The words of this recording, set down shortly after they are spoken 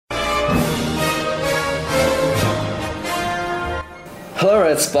Hello,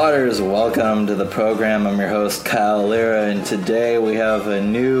 Red Spotters. Welcome to the program. I'm your host, Kyle Lira, and today we have a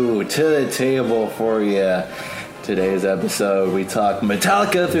new To the Table for you. Today's episode, we talk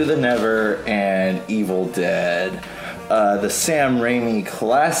Metallica Through the Never and Evil Dead. The Sam Raimi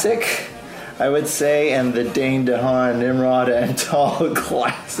classic, I would say, and the Dane DeHaan, Nimrod and Tal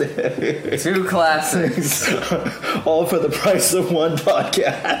classic. Two classics. All for the price of one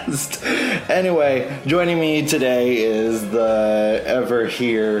podcast. Anyway, joining me today is the ever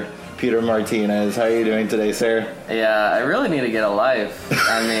here Peter Martinez. How are you doing today, sir? Yeah, I really need to get a life.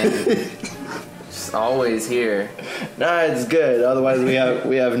 I mean, just always here. Nah, it's good. Otherwise, we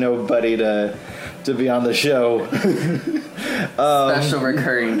have nobody to be on the show. Special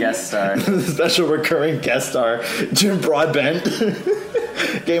recurring guest star. Special recurring guest star, Jim Broadbent.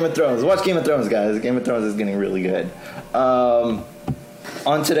 Game of Thrones. Watch Game of Thrones, guys. Game of Thrones is getting really good.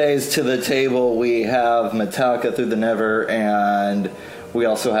 On today's To the Table, we have Metallica Through the Never, and we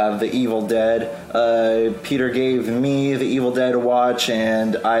also have The Evil Dead. Peter gave me The Evil Dead to watch,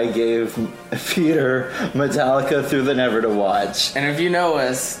 and I gave Peter Metallica Through the Never to watch. And if you know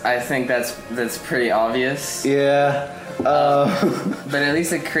us, I think that's pretty obvious. Yeah. But at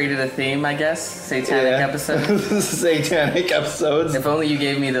least it created a theme, I guess. Satanic episode. Satanic episodes. If only you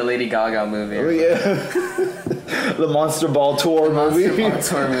gave me the Lady Gaga movie. Oh, yeah. The Monster Ball Tour movie. Monster Ball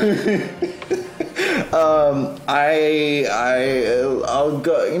Tour movie. I'll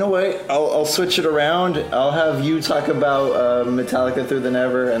go. You know what? I'll switch it around. I'll have you talk about Metallica Through the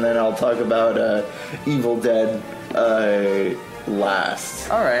Never, and then I'll talk about Evil Dead last.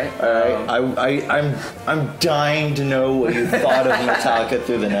 All right. I'm dying to know what you thought of Metallica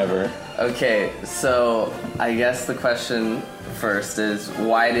Through the Never. Okay, so I guess the question first is,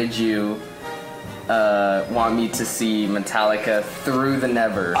 why did you want me to see Metallica Through the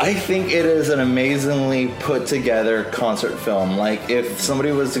Never? I think it is an amazingly put together concert film. Like, if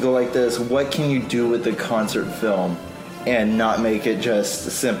somebody was to go like this, what can you do with the concert film and not make it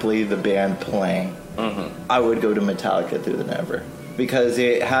just simply the band playing? Mm-hmm. I would go to Metallica Through the Never because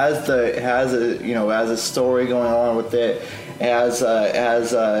it has a story going on with it. As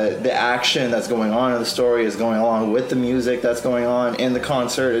the action that's going on in the story is going along with the music that's going on in the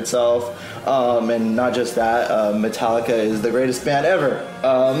concert itself, and not just that, Metallica is the greatest band ever.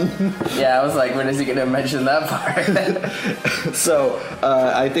 Yeah, I was like, when is he going to mention that part? So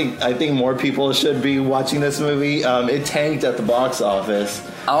I think more people should be watching this movie. It tanked at the box office.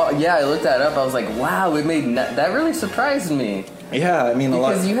 Oh yeah, I looked that up. I was like, wow, it made that really surprised me. Yeah, I mean,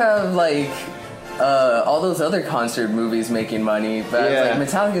 because you have like all those other concert movies making money, but yeah. Like,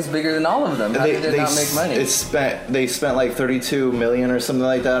 Metallica's bigger than all of them. How did it not make money? They spent like $32 million or something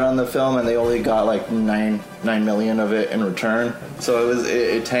like that on the film, and they only got like $9 million of it in return. So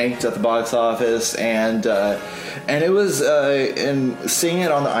it tanked at the box office, and it was and seeing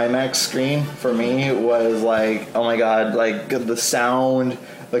it on the IMAX screen for me was like, oh my god, like the sound,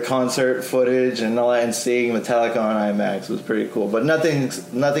 the concert footage and all that, and seeing Metallica on IMAX was pretty cool. But nothing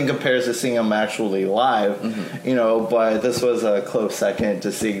compares to seeing them actually live, mm-hmm. You know. But this was a close second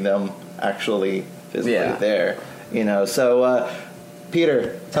to seeing them actually physically there, you know. So,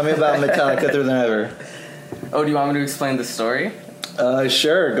 Peter, tell me about Metallica Through the Never. Oh, do you want me to explain the story?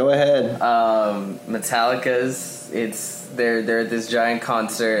 Sure, go ahead. Metallica's they're at this giant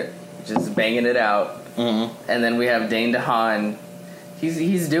concert, just banging it out, mm-hmm. And then we have Dane DeHaan.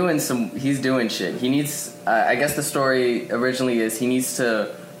 He's doing shit. He needs. I guess the story originally is he needs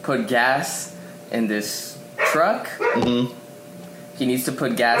to put gas in this truck. Mm-hmm. He needs to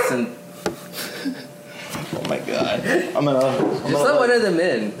put gas in. Oh my god! I'm gonna let one of them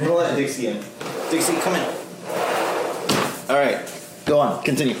in. I'm gonna let Dixie in. Dixie, come in. All right, go on.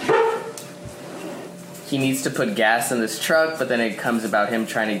 Continue. He needs to put gas in this truck, but then it comes about him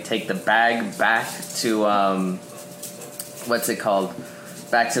trying to take the bag back to what's it called?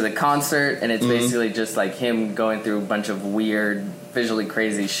 Back to the concert, and it's mm-hmm. basically just like him going through a bunch of weird, visually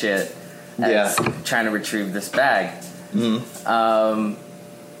crazy shit as trying to retrieve this bag. Mm-hmm.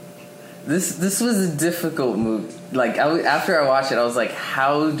 This was a difficult movie. Like after I watched it, I was like,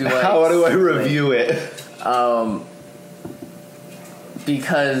 how do I review it?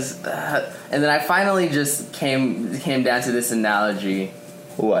 Because and then I finally just came down to this analogy.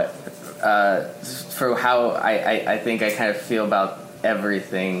 What? For how I think I kind of feel about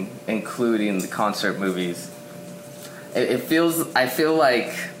everything, including the concert movies. I feel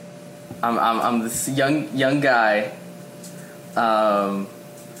like I'm this young guy, and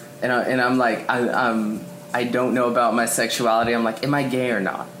I'm like I don't know about my sexuality. I'm like, am I gay or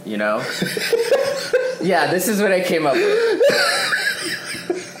not? You know? Yeah, this is what I came up with.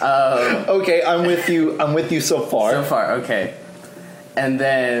 Okay, I'm with you so far. So far, okay. And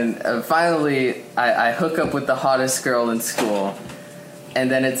then finally, I hook up with the hottest girl in school. And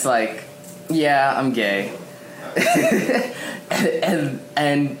then it's like, yeah, I'm gay.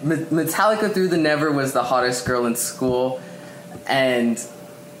 and Metallica Through the Never was the hottest girl in school. And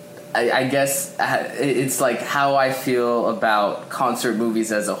I guess it's like how I feel about concert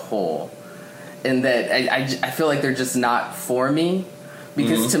movies as a whole. In that I feel like they're just not for me.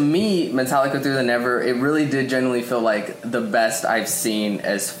 Because to me, Metallica Through the Never, it really did genuinely feel like the best I've seen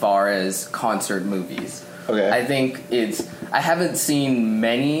as far as concert movies. Okay. I think I haven't seen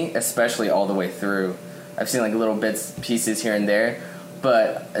many, especially all the way through. I've seen like little bits, pieces here and there.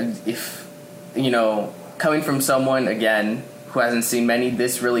 But if, coming from someone, again, who hasn't seen many,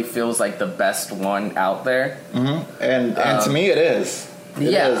 this really feels like the best one out there. Mm-hmm. And to me, it is.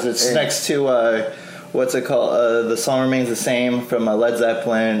 It is. It's next to... what's it called? The Song Remains the Same from Led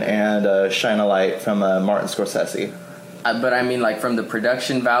Zeppelin and Shine a Light from Martin Scorsese. But I mean, like, from the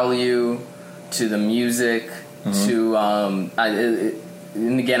production value to the music to...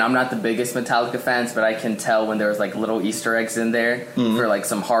 and again, I'm not the biggest Metallica fans, but I can tell when there's, like, little Easter eggs in there for, like,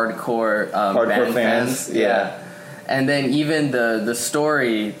 some hardcore band fans. Yeah. And then even the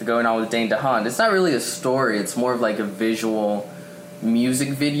story going on with Dane DeHaan, it's not really a story. It's more of, like, a visual music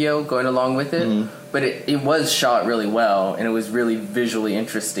video going along with it. But it was shot really well, and it was really visually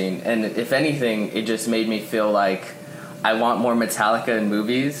interesting. And if anything, it just made me feel like I want more Metallica in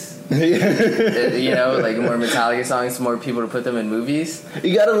movies. Like more Metallica songs, more people to put them in movies.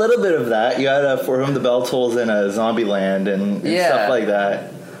 You got a little bit of that. You got For Whom the Bell Tolls in Zombieland and stuff like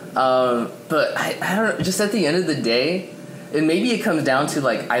that. But I don't know, just at the end of the day, and maybe it comes down to,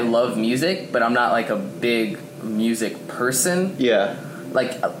 like, I love music, but I'm not, like, a big music person. Yeah.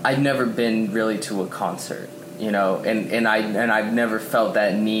 Like, I've never been really to a concert, and I've never felt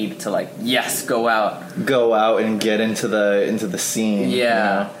that need to, like, go out and get into the scene.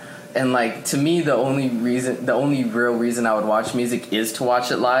 Yeah. And, like, to me, the only real reason I would watch music is to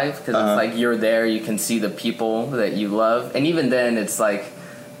watch it live, because it's like you're there, you can see the people that you love, and even then it's like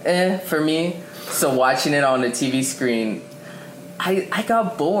for me. So watching it on a TV screen, I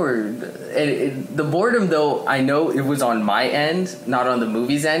got bored. The boredom, though, I know it was on my end, not on the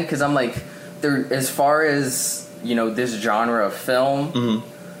movie's end, because I'm like, as far as, this genre of film,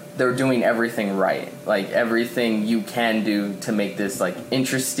 they're doing everything right. Like, everything you can do to make this, like,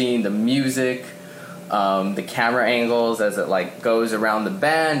 interesting. The music, the camera angles as it, like, goes around the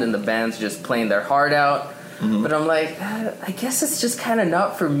band, and the band's just playing their heart out. But I'm like, I guess it's just kind of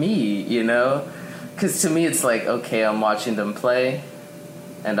not for me, Because to me, it's like, okay, I'm watching them play,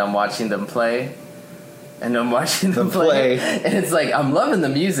 and I'm watching them play, and I'm watching them play. And it's like, I'm loving the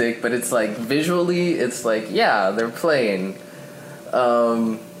music, but it's like, visually, it's like, yeah, they're playing.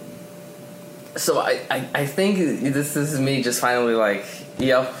 So I think this is me just finally like,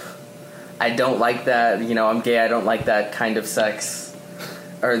 yep, I don't like that, I'm gay, I don't like that kind of sex.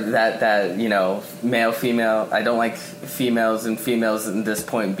 Or that male, female. I don't like females, and females at this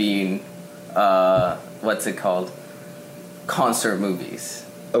point being, what's it called? Concert movies.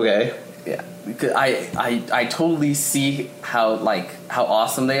 Okay. Yeah. I totally see how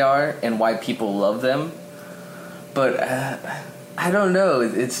awesome they are and why people love them. But I don't know.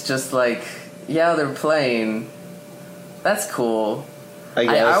 It's just like, yeah, they're playing. That's cool. I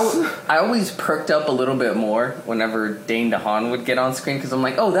guess. I always perked up a little bit more whenever Dane DeHaan would get on screen, because I'm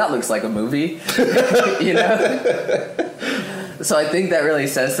like, oh, that looks like a movie. So I think that really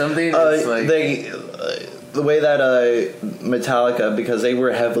says something. It's like, the way that Metallica, because they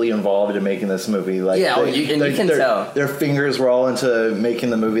were heavily involved in making this movie, like, you can tell their fingers were all into making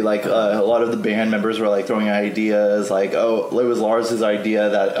the movie. Like, a lot of the band members were like throwing ideas, like, it was Lars's idea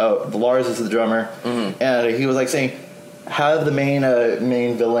that Lars is the drummer, and he was like saying, have the main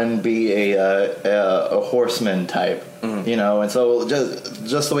villain be a horseman type, and so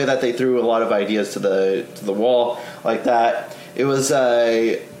just the way that they threw a lot of ideas to the wall like that. It was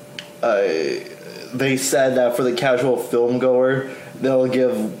they said that for the casual film goer, they'll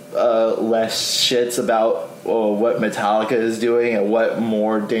give less shits about what Metallica is doing and what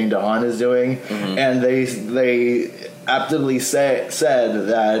more Dane DeHaan is doing, and they aptly said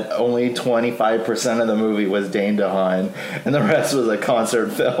that only 25% of the movie was Dane DeHaan and the rest was a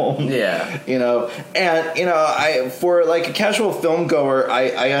concert film. Yeah. And for like a casual film goer,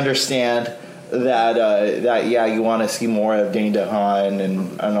 I understand that you want to see more of Dane DeHaan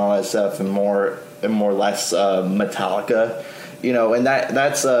and all that stuff, and more less Metallica. And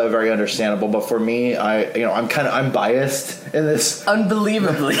that's very understandable. But for me, I'm biased in this,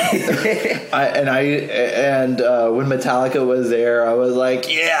 unbelievably. When Metallica was there, I was like,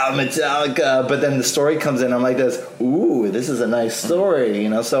 yeah, Metallica. But then the story comes in, I'm like this, ooh, this is a nice story,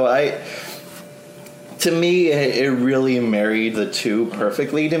 So to me, it really married the two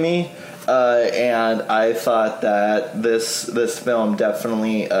perfectly to me. And I thought that this film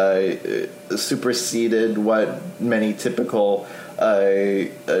definitely superseded what many typical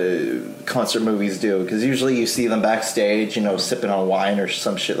concert movies do, because usually you see them backstage, sipping on wine or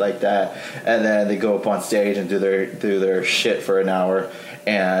some shit like that, and then they go up on stage and do their shit for an hour,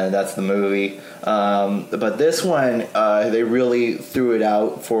 and that's the movie. But this one, they really threw it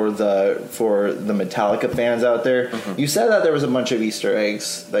out for the Metallica fans out there. Mm-hmm. You said that there was a bunch of Easter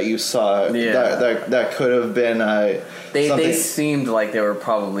eggs that you saw that could have been. They seemed like they were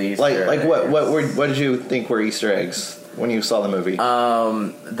probably Easter eggs. What did you think were Easter eggs when you saw the movie?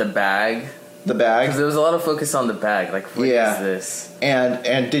 The bag. The bag? Because there was a lot of focus on the bag. Like, what is this?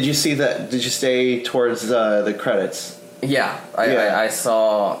 And did you see that? Did you stay towards the credits? Yeah, I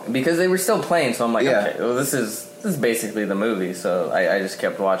saw, because they were still playing, so I'm like, okay, well, this is basically the movie, so I just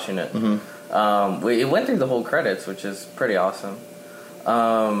kept watching it. Mm-hmm. It went through the whole credits, which is pretty awesome.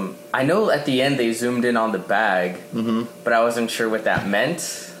 I know at the end they zoomed in on the bag, mm-hmm. but I wasn't sure what that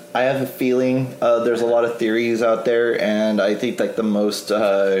meant. I have a feeling there's a lot of theories out there, and I think like the most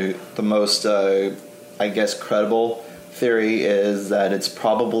I guess credible theory is that it's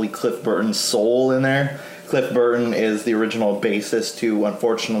probably Cliff Burton's soul in there. Cliff Burton is the original bassist who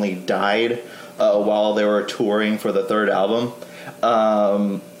unfortunately died while they were touring for the third album.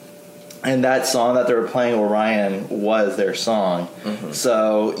 And that song that they were playing, Orion, was their song. Mm-hmm.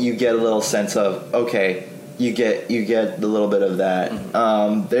 So you get a little sense of, okay, you get a little bit of that.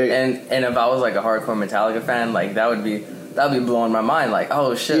 Mm-hmm. And if I was like a hardcore Metallica fan, like that would be blowing my mind. Like,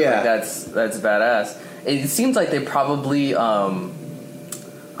 oh shit, like that's badass. It seems like they probably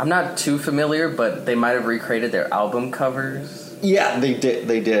I'm not too familiar, but they might have recreated their album covers. Yeah, they did.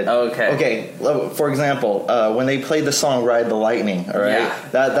 Okay. For example, when they played the song "Ride the Lightning," all right,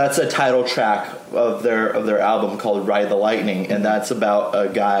 that's a title track of their album called "Ride the Lightning," and that's about a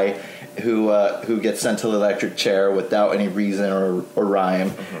guy who gets sent to the electric chair without any reason or rhyme,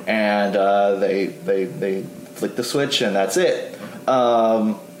 mm-hmm. and they flick the switch and that's it.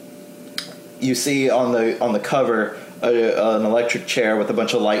 You see on the cover an electric chair with a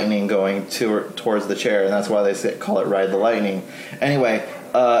bunch of lightning going towards the chair, and that's why they call it "Ride the Lightning." Anyway,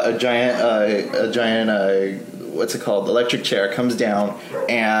 a giant what's it called? Electric chair comes down,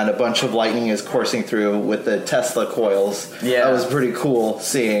 and a bunch of lightning is coursing through with the Tesla coils. Yeah, that was pretty cool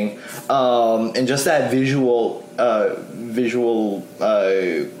seeing, and just that visual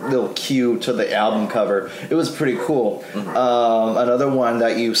little cue to the album cover. It was pretty cool. Mm-hmm. Another one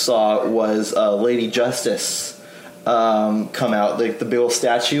that you saw was Lady Justice come out, like the big old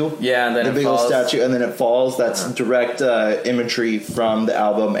statue. Yeah, and then the big old statue, and then it falls. That's direct imagery from the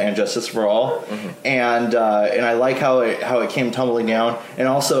album "And Justice for All," mm-hmm. and I like how it came tumbling down. And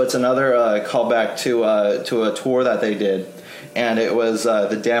also, it's another callback to a tour that they did, and it was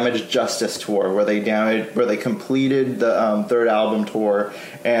the Damaged Justice tour, where they completed the third album tour,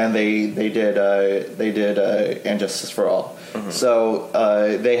 and they did "And Justice for All." Mm-hmm. So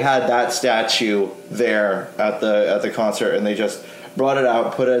they had that statue there at the concert, and they just brought it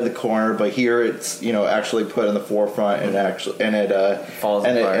out, put it in the corner. But here it's actually put in the forefront, and it falls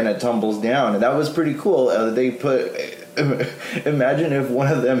apart. It tumbles down, and that was pretty cool. They put. Imagine if one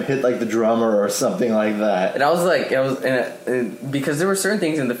of them hit like the drummer or something like that. And I was because there were certain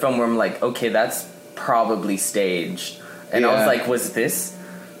things in the film where I'm like, okay, that's probably staged, and I was like,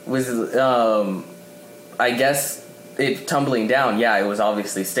 I guess. It tumbling down, it was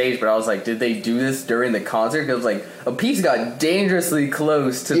obviously staged, but I was like, did they do this during the concert? Because like a piece got dangerously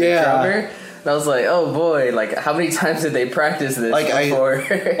close to the drummer, and I was like, oh boy, like how many times did they practice this before?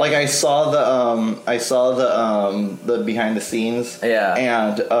 I saw the behind the scenes,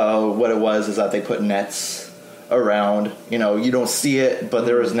 and what it was is that they put nets around. You don't see it, but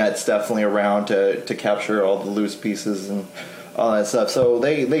there was nets definitely around to capture all the loose pieces and all that stuff. So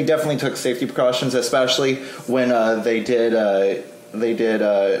they definitely took safety precautions, especially when they did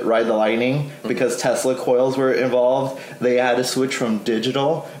Ride the Lightning, because Tesla coils were involved. They had to switch from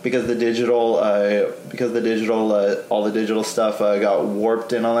digital because the digital all the digital stuff got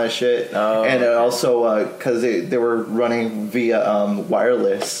warped in on that shit. And it also because they were running via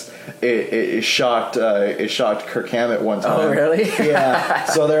wireless. It shocked Kirk Hammett one time. Oh, really? Yeah.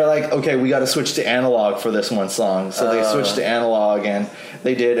 So they're like, okay, we got to switch to analog for this one song. So they switched to analog, and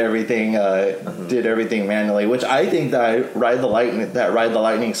they did everything manually. Which I think that Ride the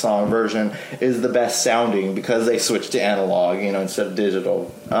Lightning song version is the best sounding, because they switched to analog, instead of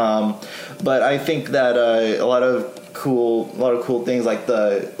digital. But I think that a lot of a lot of cool things like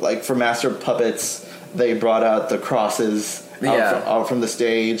for Master of Puppets, they brought out the crosses out from the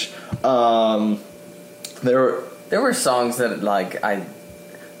stage. There were songs that like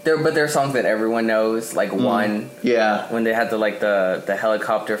there are songs that everyone knows, like One. Yeah. When they had the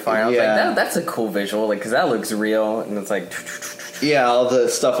helicopter fire. I was like, that's a cool visual, like, because that looks real, and it's like. Yeah, all the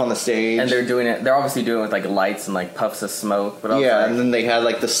stuff on the stage. And they're obviously doing it with like lights and like puffs of smoke. But and then they had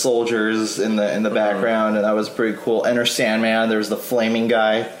like the soldiers in the background, and that was pretty cool. Enter Sandman, there was the flaming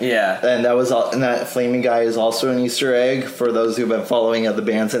guy. Yeah. And that flaming guy is also an Easter egg for those who've been following the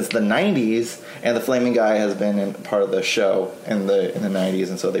band since the 90s. And the flaming guy has been part of the show in the 90s,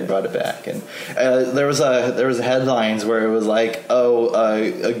 and so they brought it back. And there was headlines where it was like,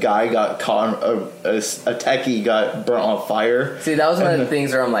 a guy got caught, a techie got burnt on fire. See, that was one of the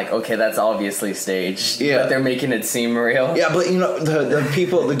things where I'm like, okay, that's obviously staged. Yeah. But they're making it seem real. Yeah, but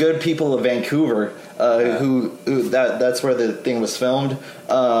the good people of Vancouver, that's where the thing was filmed.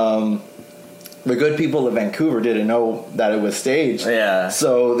 The good people of Vancouver didn't know that it was staged. Yeah.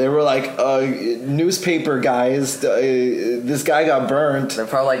 So they were like, newspaper guys, this guy got burnt. They're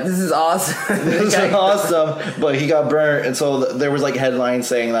probably like, this is awesome. This is awesome. But he got burnt. And so there was like headlines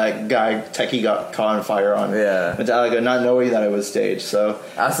saying that techie got caught on fire on Metallica, not knowing that it was staged. So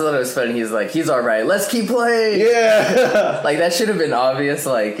I also thought it was funny. He's like, he's all right. Let's keep playing. Yeah. Like, that should have been obvious.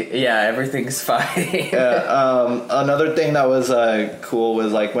 Like, yeah, everything's fine. Yeah. Another thing that was cool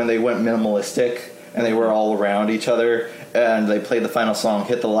was like when they went minimalistic. And they were all around each other, and they played the final song,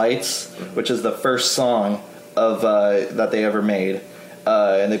 "Hit the Lights," which is the first song of that they ever made.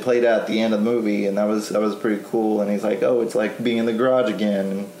 And they played it at the end of the movie, and that was pretty cool. And he's like, "Oh, it's like being in the garage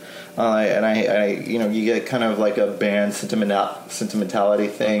again." And I you get kind of like a band sentimentality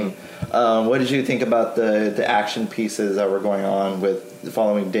thing. What did you think about the action pieces that were going on with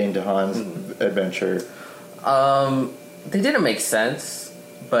following Dane DeHaan's adventure? They didn't make sense.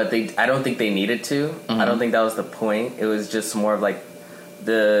 But I don't think they needed to. Mm-hmm. I don't think that was the point. It was just more of like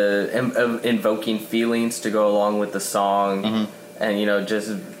the invoking feelings to go along with the song, and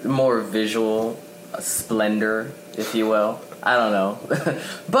just more visual splendor, if you will. I don't know,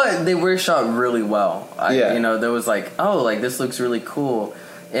 but they were shot really well. There was like, this looks really cool,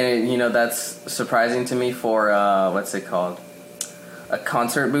 and that's surprising to me for what's it called, a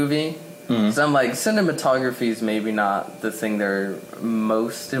concert movie. So I'm like, cinematography is maybe not the thing they're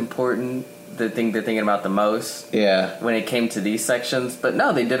most important, the thing they're thinking about the most. Yeah. When it came to these sections, but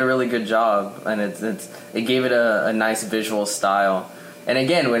no, they did a really good job, and it gave it a nice visual style. And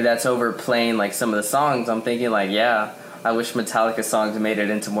again, when that's overplaying like some of the songs, I'm thinking like, yeah, I wish Metallica songs made it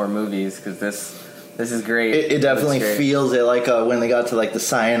into more movies, because this is great. It definitely feels it like when they got to like the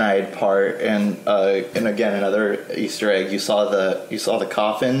cyanide part, and again another Easter egg. You saw the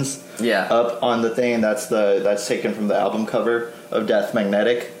coffins up on the thing. That's taken from the album cover of Death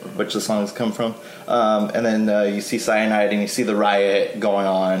Magnetic, which the songs come from. And then you see cyanide, and you see the riot going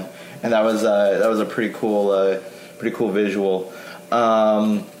on, and that was a pretty cool visual.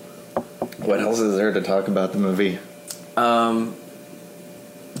 What else is there to talk about the movie?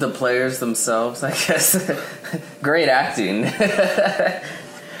 The players themselves, I guess. Great acting.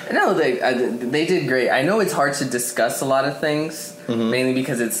 No, they did great. I know it's hard to discuss a lot of things, mainly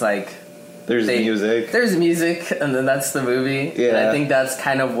because it's like there's music, and then that's the movie. Yeah. And I think that's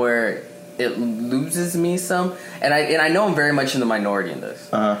kind of where it loses me some. And I know I'm very much in the minority in this,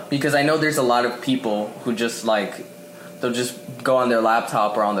 because I know there's a lot of people who just like, they'll just go on their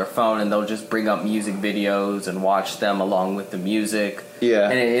laptop or on their phone, and they'll just bring up music videos and watch them along with the music. Yeah.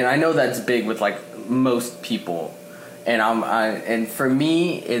 And I know that's big with like most people. And and for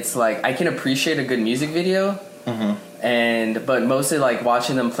me, it's like I can appreciate a good music video, but mostly like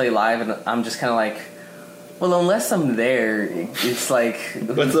watching them play live, and I'm just kind of like, well, unless I'm there, it's like,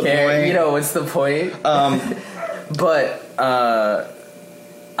 what's the point? What's the point? But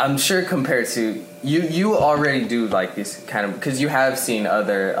I'm sure compared to you already do like this kind of, because you have seen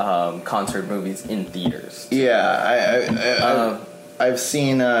other concert movies in theaters. Yeah, I've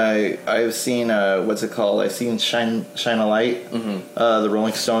seen what's it called? I've seen Shine a Light, the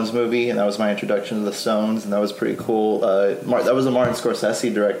Rolling Stones movie, and that was my introduction to the Stones, and that was pretty cool. That was a Martin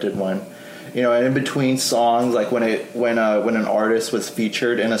Scorsese directed one. And in between songs, like when an artist was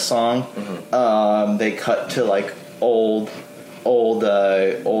featured in a song, they cut to like old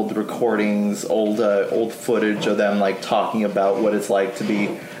recordings, old footage of them like talking about what it's like to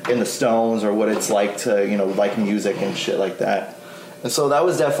be in the Stones, or what it's like to like music and shit like that. And so that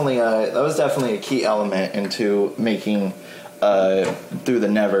was definitely a key element into making Through the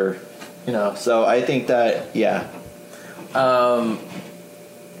Never, So I think that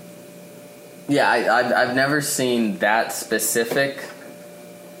Yeah, I've never seen that specific.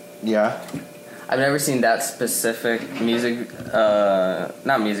 Yeah. I've never seen that specific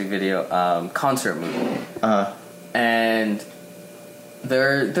not music video, concert movie. And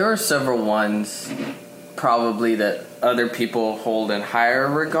there are several ones probably that other people hold in higher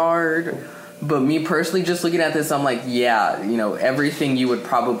regard. But me personally, just looking at this, I'm like, yeah, everything you would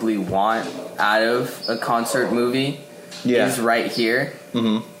probably want out of a concert movie is right here.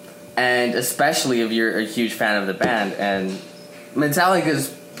 Mm-hmm. And especially if you're a huge fan of the band. And Metallica's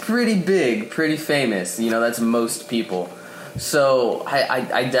pretty big, pretty famous. That's most people. So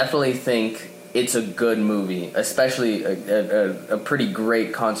I definitely think it's a good movie, especially a pretty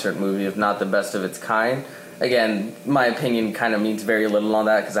great concert movie, if not the best of its kind. Again, my opinion kind of means very little on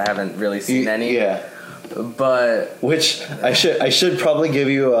that because I haven't really seen any. Yeah. But which I should probably give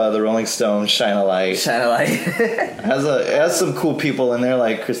you the Rolling Stones Shine a Light. Shine a Light. It has some cool people in there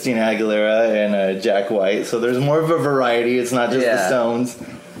like Christina Aguilera and Jack White. So there's more of a variety. It's not just the Stones.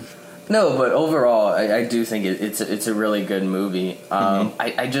 No, but overall, I do think it's a really good movie.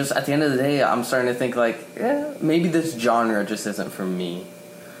 I just at the end of the day, I'm starting to think like, maybe this genre just isn't for me,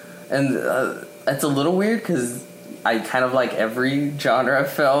 and that's a little weird because I kind of like every genre of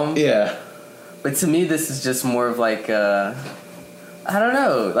film. Yeah. But to me, this is just more of like, I don't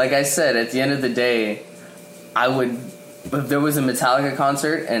know. Like I said, at the end of the day, I would, if there was a Metallica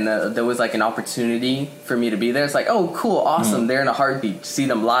concert and there was like an opportunity for me to be there, it's like, oh, cool, awesome. They're in a heartbeat. See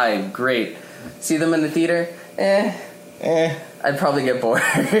them live, great. See them in the theater, I'd probably get bored,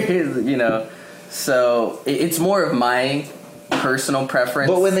 So it's more of my personal preference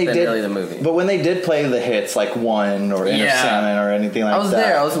than really the movie. But when they did play the hits like One or Inner Salmon or anything like that. I was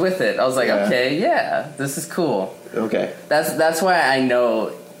there, I was with it. I was like, okay, this is cool. Okay. That's why I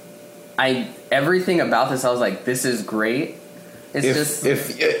know everything about this, I was like, this is great. It's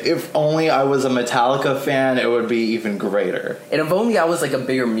if only I was a Metallica fan, it would be even greater. And if only I was like a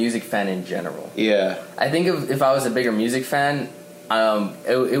bigger music fan in general. Yeah. I think if I was a bigger music fan,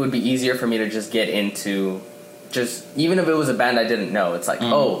 it would be easier for me to just get into, just even if it was a band I didn't know, it's like,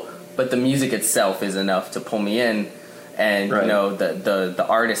 but the music itself is enough to pull me in, and the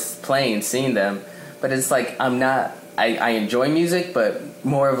artists playing, seeing them. But it's like I'm not. I enjoy music, but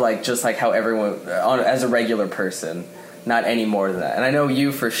more of like just like how everyone as a regular person, not any more than that. And I know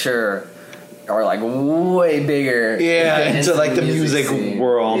you for sure are like way bigger into like the music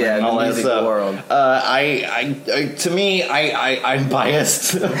world and all that stuff. World. To me, I'm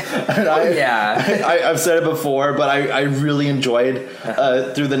biased. I've said it before, but I really enjoyed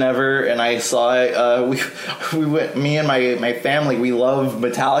Through the Never, and I saw it. We went, me and my family, we love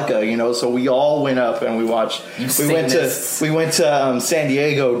Metallica, so we all went up and we watched. We went to San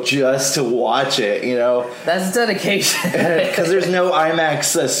Diego just to watch it. That's dedication. Because there's no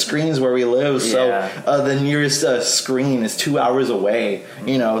IMAX screens where we live. So the nearest screen is 2 hours away,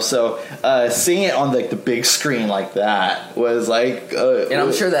 so seeing it on the big screen like that was like and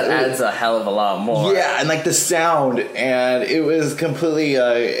I'm sure that adds a hell of a lot more. And like the sound, and it was completely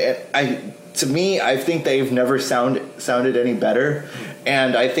to me, I think they've never sounded any better.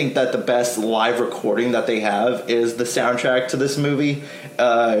 And I think that the best live recording that they have is the soundtrack to this movie.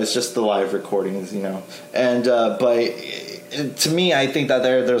 It's just the live recordings, and but to me, I think that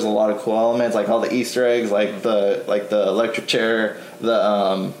there's a lot of cool elements, like all the Easter eggs, like the electric chair,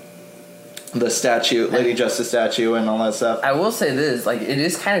 the statue, Lady Justice statue, and all that stuff. I will say this, like, it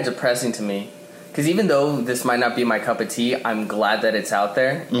is kind of depressing to me, because even though this might not be my cup of tea, I'm glad that it's out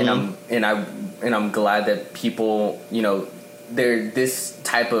there, and I'm glad that people, this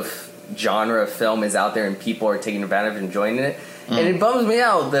type of genre of film is out there, and people are taking advantage of enjoying it, and it bums me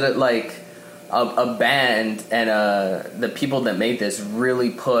out that it a band and the people that made this really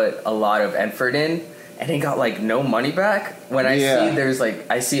put a lot of effort in, and it got no money back. When I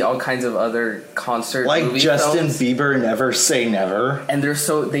see all kinds of other concert movie Justin films, Bieber, Never Say Never, and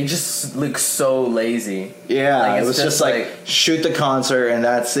they just look so lazy. It was just shoot the concert and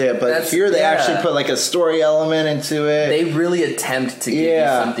that's it. But here they actually put a story element into it. They really attempt to give you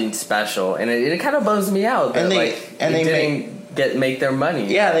something special, and it kind of bums me out that they didn't make their money.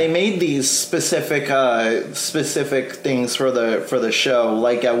 They made these specific things for the show.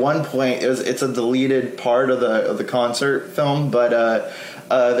 Like at one point, it's a deleted part of the concert film, but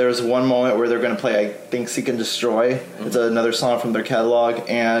there's one moment where they're going to play, I think, Seek and Destroy. It's another song from their catalog,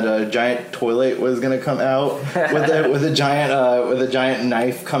 and a giant toilet was going to come out with a giant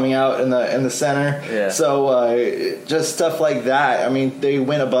knife coming out in the center. So just stuff like that. I mean, they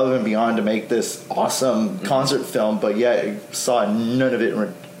went above and beyond to make this awesome concert film, but yet saw none of it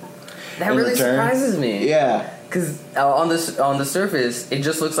in that really return. Surprises me. Because on the surface, it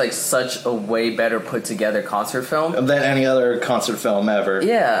just looks like such a way better put together concert film than any other concert film ever.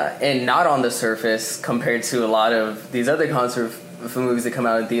 Yeah, and not on the surface compared to a lot of these other concert movies that come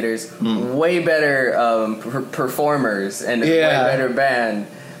out in theaters. Way better performers and a way better band.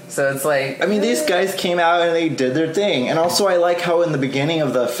 So it's like, I mean, these guys came out and they did their thing. And also, I like how in the beginning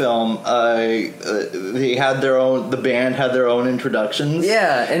of the film, they had the band had their own introductions.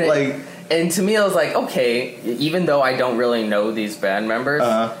 Yeah, and and to me, I was like, okay, even though I don't really know these band members,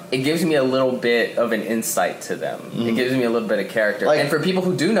 it gives me a little bit of an insight to them. It gives me a little bit of character. And for people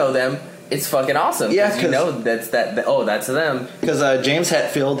who do know them, it's fucking awesome. Yeah, because you know that's them. Because James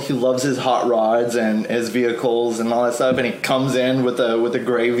Hetfield, he loves his hot rods and his vehicles and all that stuff, and he comes in with a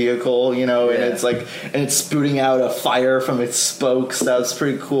gray vehicle, and it's spooting out a fire from its spokes. That's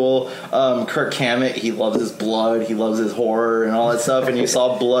pretty cool. Kirk Hammett, he loves his blood, he loves his horror and all that stuff, and you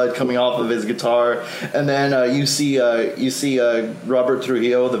saw blood coming off of his guitar. And then you see Robert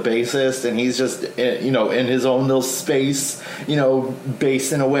Trujillo, the bassist, and he's just in his own little space,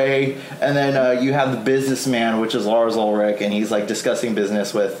 bassing away. And then you have the businessman, which is Lars Ulrich, and he's like discussing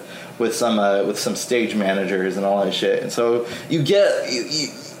business with some stage managers and all that shit. And so you get,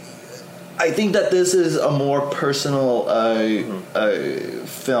 I think that this is a more personal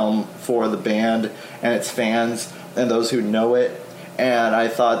film for the band and its fans and those who know it. And I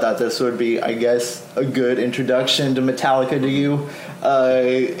thought that this would be, I guess, a good introduction to Metallica to you.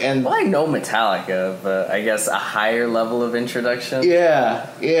 Well, I know Metallica, but I guess a higher level of introduction. Yeah.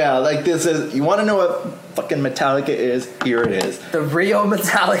 Like this is, you want to know what fucking Metallica is? Here it is. The real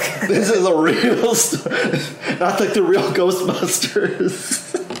Metallica. This is a real story, not like the real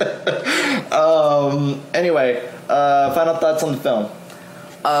Ghostbusters. Anyway, final thoughts on the film.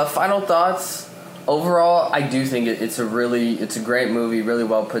 Final thoughts. Overall, I do think it's a great movie, really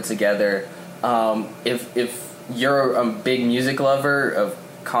well put together. If you're a big music lover, of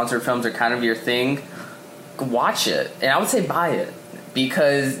concert films are kind of your thing, watch it. And I would say buy it,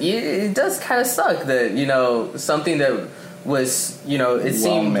 because it does kind of suck that, something that was, it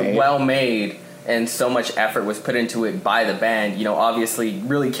seemed well made and so much effort was put into it by the band, obviously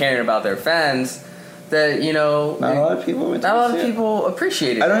really caring about their fans, that not a lot of people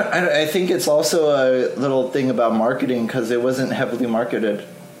appreciated it. I think it's also a little thing about marketing, because it wasn't heavily marketed.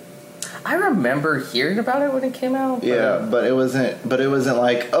 I remember hearing about it when it came out. But it wasn't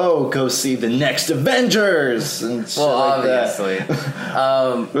like, oh, go see the next Avengers and shit like obviously.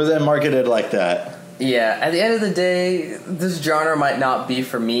 That. It wasn't marketed like that. Yeah, at the end of the day, this genre might not be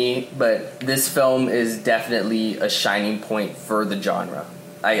for me, but this film is definitely a shining point for the genre.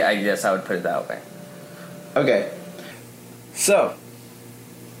 I guess I would put it that way. Okay. So,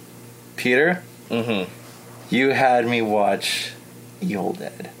 Peter, you had me watch Evil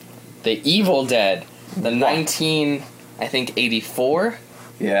Dead. The Evil Dead. The 84?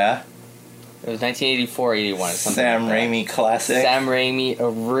 Yeah. It was 1984, 81. Sam Raimi classic. Sam Raimi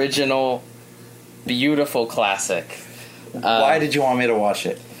original, beautiful classic. Why did you want me to watch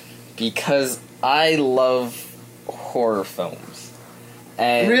it? Because I love horror films.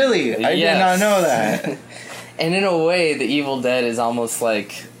 And really? I did not know that. And in a way, The Evil Dead is almost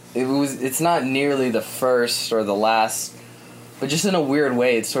like it's not nearly the first or the last, but just in a weird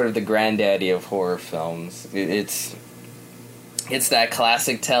way, it's sort of the granddaddy of horror films. It's that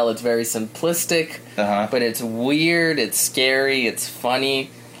classic tale. It's very simplistic, but it's weird, it's scary, it's funny.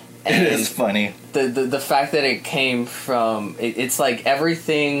 And it is funny. The fact that it came from, it's like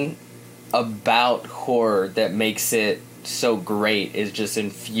everything about horror that makes it so great is just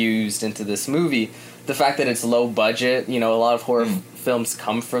infused into this movie. The fact that it's low budget, a lot of horror films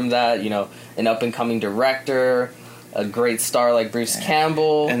come from that, an up-and-coming director, a great star like Bruce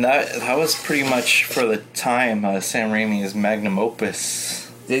Campbell. And that was pretty much, for the time, Sam Raimi's magnum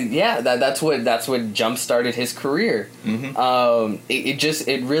opus. Yeah, that's what jump-started his career.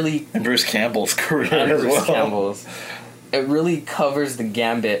 It really... And Bruce Campbell's career as well. Campbell's. It really covers the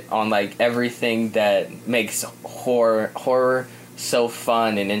gambit on, like, everything that makes horror so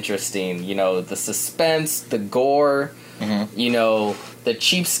fun and interesting. The suspense, the gore, the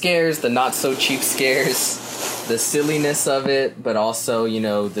cheap scares, the not so cheap scares, the silliness of it, but also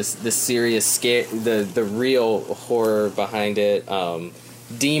the serious scare, the real horror behind it.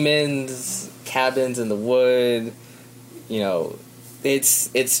 Demons, cabins in the wood,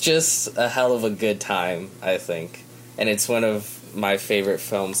 it's just a hell of a good time, I think, and it's one of my favorite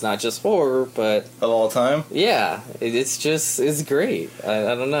films, not just horror, but of all time. Yeah, it's great.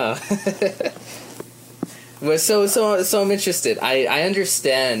 I don't know. But so I'm interested. I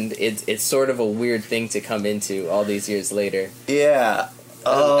understand it's sort of a weird thing to come into all these years later. Yeah.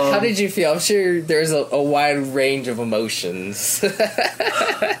 How did you feel? I'm sure there's a wide range of emotions.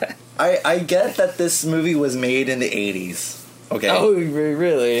 I get that this movie was made in the 80s. Okay. Oh,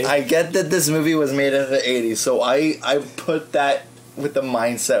 really? I get that this movie was made in the 80s, so I put that with the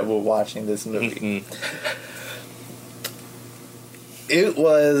mindset we're watching this movie. It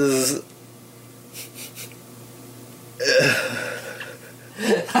was...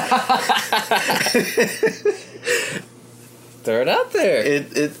 Throw it out there.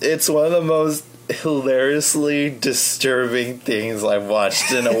 It's one of the most hilariously disturbing things I've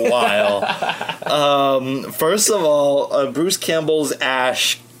watched in a while. First of all, Bruce Campbell's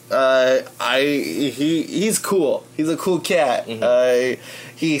Ash. He's cool. He's a cool cat.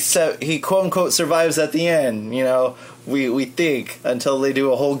 He quote unquote survives at the end. You know, we think, until they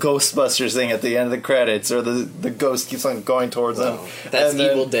do a whole Ghostbusters thing at the end of the credits, or the ghost keeps on going towards them. That's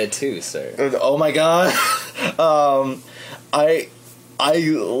Evil Dead 2, sir. Oh my god. I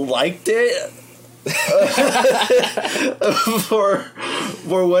liked it. for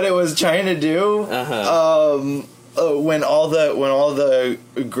what it was trying to do. When all the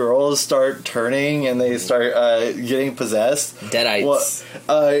girls start turning and they start getting possessed, Deadites.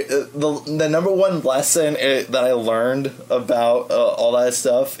 The number one lesson that I learned about all that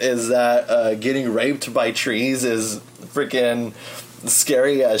stuff is that getting raped by trees is freaking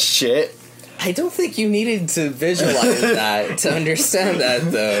scary as shit. I don't think you needed to visualize that to understand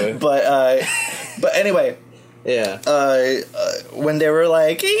that, though. But anyway, yeah. When they were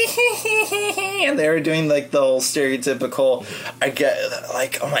like, and they were doing like the whole stereotypical, I get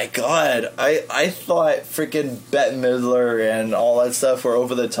like, oh my god, I thought freaking Bette Midler and all that stuff were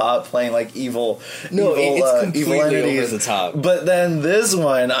over the top, playing like evil entities. Over the top. But then this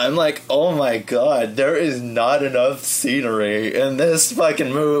one, I'm like, oh my god, there is not enough scenery in this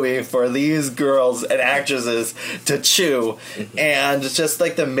fucking movie for these girls and actresses to chew. And just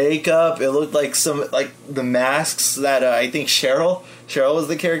like the makeup, it looked like the masks that I think Cheryl was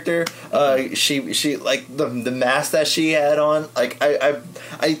the character. She like the mask that she had on. Like I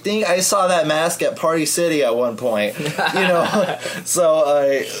think I saw that mask at Party City at one point. You know, so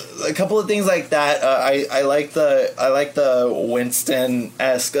a couple of things like that. I like the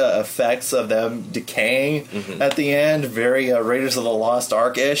Winston-esque effects of them decaying at the end. Very Raiders of the Lost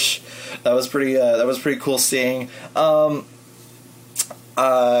Ark-ish. That was pretty cool seeing.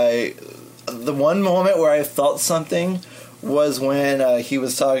 The one moment where I felt something was when he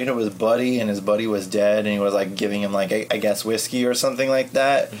was talking to his buddy, and his buddy was dead, and he was like giving him like I guess whiskey or something like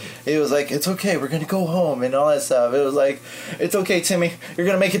that. It was like, it's okay, we're gonna go home and all that stuff. It was like, it's okay, Timmy, you're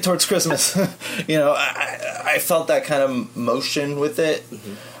gonna make it towards Christmas. You know, I felt that kind of motion with it,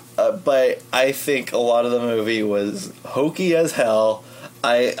 but I think a lot of the movie was hokey as hell.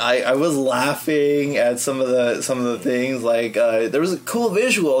 I was laughing at some of the things, like there was cool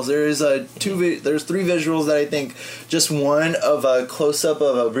visuals. There's three visuals that I think, just one of a close up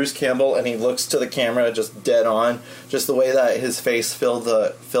of Bruce Campbell, and he looks to the camera just dead on, just the way that his face filled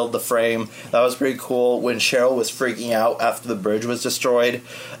the frame. That was pretty cool. When Cheryl was freaking out after the bridge was destroyed,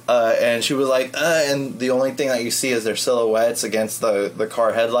 and she was like, and the only thing that you see is their silhouettes against the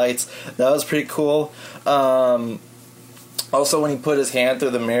car headlights. That was pretty cool. Also, when he put his hand through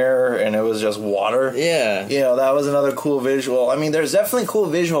the mirror and it was just water. Yeah. You know, that was another cool visual. I mean, there's definitely cool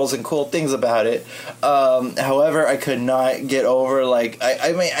visuals and cool things about it. However, I could not get over, like,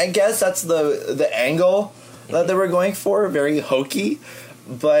 I mean, I guess that's the angle that they were going for. Very hokey.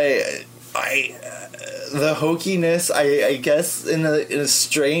 But the hokiness, I guess, in a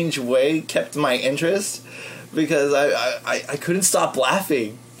strange way, kept my interest. Because I couldn't stop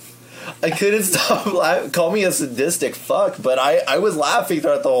laughing. I couldn't stop laughing. Call me a sadistic fuck, but I was laughing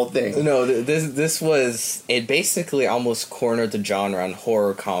throughout the whole thing. No, this was... It basically almost cornered the genre on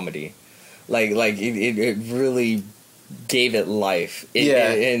horror comedy. Like it really gave it life.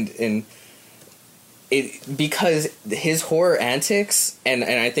 And because his horror antics, and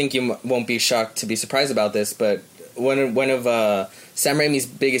I think you won't be shocked to be surprised about this, but one of Sam Raimi's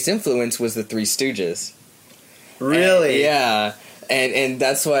biggest influence was the Three Stooges. Really? Yeah. And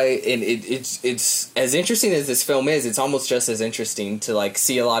that's why it's as interesting as this film is, it's almost just as interesting to like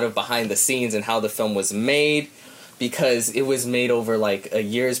see a lot of behind the scenes and how the film was made, because it was made over like a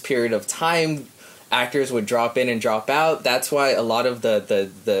year's period of time. Actors would drop in and drop out. That's why a lot of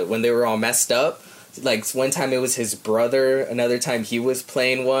the when they were all messed up, like one time it was his brother, another time he was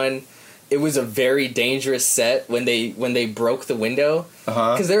playing one. It was a very dangerous set when they broke the window,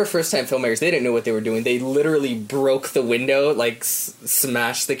 because they were first time filmmakers. They didn't know what they were doing. They literally broke the window, like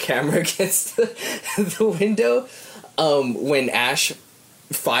smashed the camera against the window. When Ash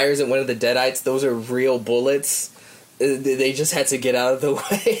fires at one of the Deadites, those are real bullets. they just had to get out of the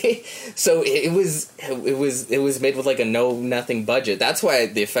way. So it was made with like a nothing budget. That's why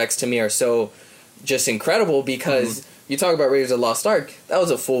the effects to me are so just incredible, because you talk about Raiders of the Lost Ark, that was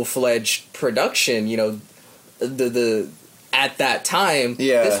a full-fledged production, you know, the at that time.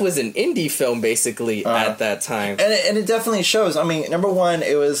 Yeah. This was an indie film basically at that time. And it definitely shows. I mean, number one,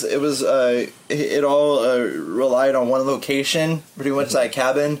 it all relied on one location, pretty much that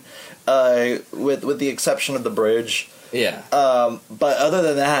cabin, with the exception of the bridge. Yeah. But other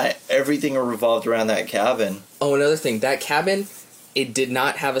than that, everything revolved around that cabin. Oh, another thing, that cabin, it did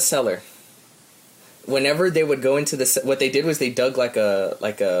not have a cellar. Whenever they would go into what they did was they dug like a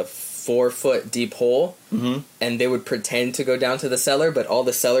 4-foot deep hole, and they would pretend to go down to the cellar, but all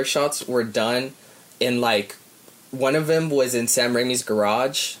the cellar shots were done in like, one of them was in Sam Raimi's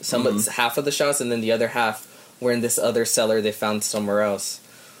garage, half of the shots, and then the other half were in this other cellar they found somewhere else.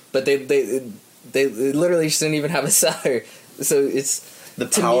 But they literally just didn't even have a cellar. So it's the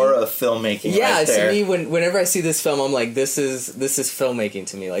power of filmmaking. Yeah, right there. To me, whenever I see this film, I'm like, this is filmmaking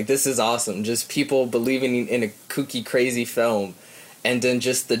to me. Like, this is awesome. Just people believing in a kooky, crazy film, and then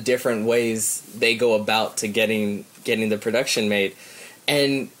just the different ways they go about to getting the production made.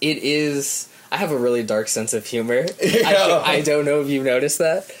 And it is... I have a really dark sense of humor. Yeah. I don't know if you've noticed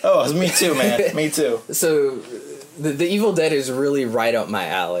that. Oh, me too, man. Me too. So, the Evil Dead is really right up my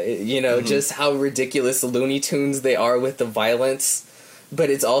alley. You know, just how ridiculous Looney Tunes they are with the violence, but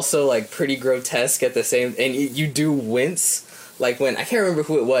it's also, like, pretty grotesque at the same... And you do wince. Like, when... I can't remember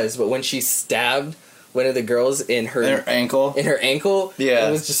who it was, but when she stabbed one of the girls in her ankle. Yeah.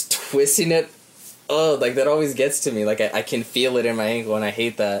 It was just twisting it. Oh, like, that always gets to me. Like, I can feel it in my ankle, and I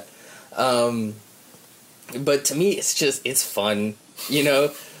hate that. But to me, it's fun, you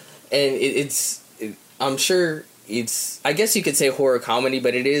know? And I'm sure I guess you could say horror comedy,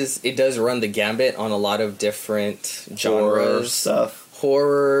 but it does run the gambit on a lot of different genres.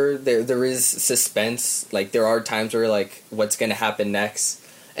 Horror, there is suspense. Like, there are times where, like, what's gonna happen next?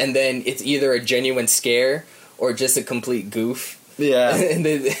 And then it's either a genuine scare or just a complete goof. Yeah. And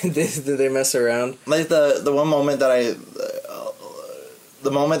they mess around. Like, the one moment that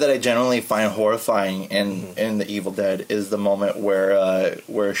I generally find horrifying in The Evil Dead is the moment where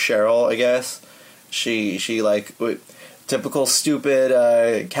Cheryl, I guess, she like, typical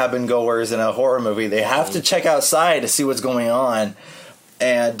stupid cabin goers in a horror movie, they have to check outside to see what's going on,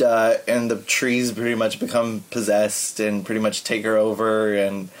 and the trees pretty much become possessed and pretty much take her over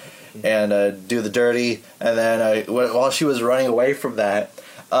and do the dirty, and then while she was running away from that,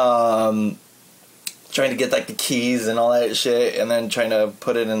 trying to get like the keys and all that shit, and then trying to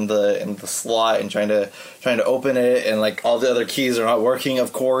put it in the slot and trying to open it, and like all the other keys are not working,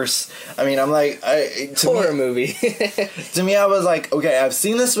 of course. I mean, I'm like, horror movie. To me, I was like, okay, I've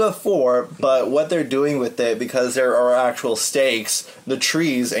seen this before, but what they're doing with it, because there are actual stakes, the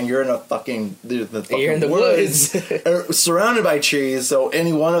trees, and you're in a fucking you're in the woods. Surrounded by trees, so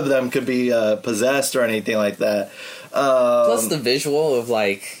any one of them could be possessed or anything like that. Plus the visual of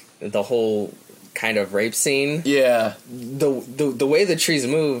like the whole kind of rape scene. Yeah. The way the trees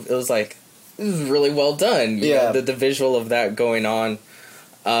move, it was like, this is really well done. You know, the visual of that going on.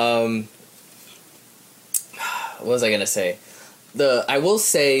 What was I gonna say? I will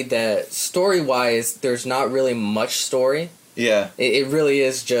say that story-wise, there's not really much story. Yeah. It really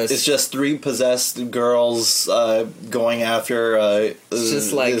is just... It's just 3 possessed girls going after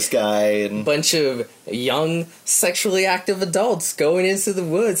just like this guy. And bunch of young, sexually active adults going into the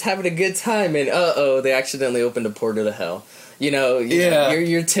woods, having a good time, and they accidentally opened a portal to hell. You know,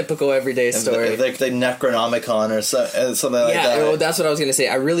 your typical everyday story. Like the Necronomicon or something like that. Yeah, well, that's what I was going to say.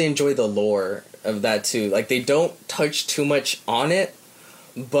 I really enjoy the lore of that, too. Like, they don't touch too much on it,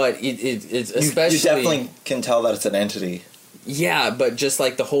 but it's especially... You definitely can tell that it's an entity. Yeah, but just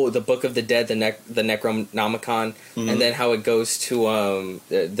like the Book of the Dead, the Necronomicon, and then how it goes to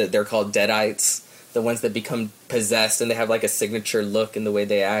they're called Deadites, the ones that become possessed, and they have like a signature look in the way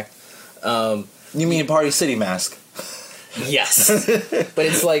they act. You mean Party City Mask? Yes, but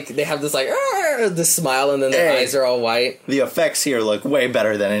it's like they have this like the smile, and then their eyes are all white. The effects here look way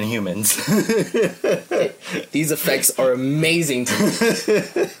better than in humans. These effects are amazing to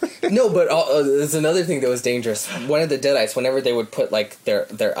me. No, but there's another thing that was dangerous. One of the Deadites, whenever they would put like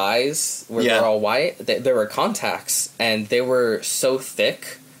their eyes where they're all white, there were contacts, and they were so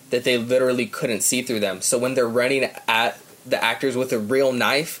thick that they literally couldn't see through them. So when they're running at the actors with a real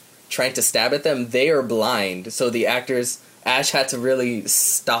knife, trying to stab at them, they are blind. So the actors, Ash had to really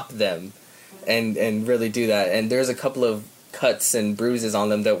stop them and really do that. And there's a couple of cuts and bruises on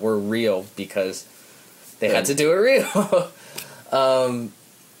them that were real because they had to do it real.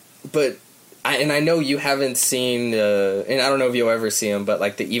 But I know you haven't seen, and I don't know if you'll ever see them, but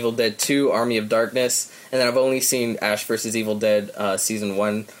like the Evil Dead 2, Army of Darkness, and then I've only seen Ash vs. Evil Dead Season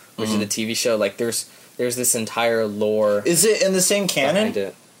 1, which is the TV show. Like there's this entire lore. Is it in the same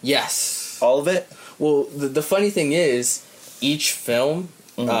canon? Yes. All of it? Well, the funny thing is, each film,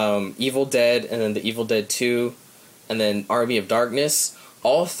 Evil Dead, and then the Evil Dead 2, and then Army of Darkness,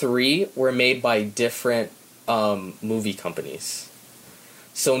 all three were made by different movie companies.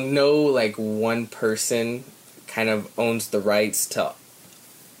 So no, like, one person kind of owns the rights to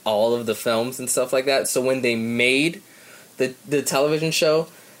all of the films and stuff like that. So when they made the television show,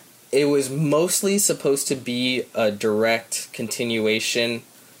 it was mostly supposed to be a direct continuation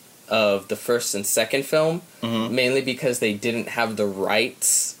of the first and second film, mainly because they didn't have the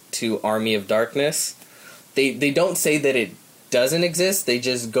rights to Army of Darkness. They don't say that it doesn't exist, they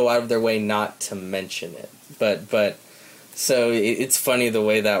just go out of their way not to mention it. But so it's funny the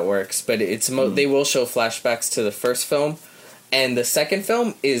way that works, but it's they will show flashbacks to the first film, and the second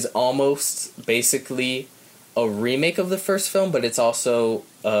film is almost basically a remake of the first film, but it's also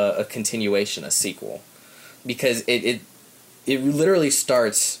a continuation, a sequel, because it literally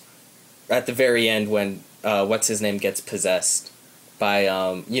starts at the very end when what's his name gets possessed by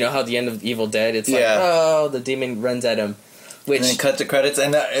you know how the end of Evil Dead, it's like, oh, the demon runs at him, which, and then cut to credits,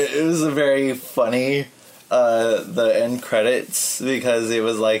 and it was a very funny the end credits, because it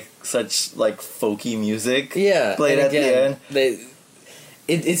was like such like folky music played at the end.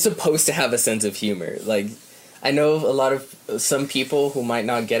 It's supposed to have a sense of humor. Like, I know some people who might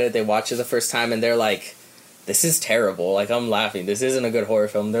not get it, they watch it the first time and they're like, this is terrible, like, I'm laughing, this isn't a good horror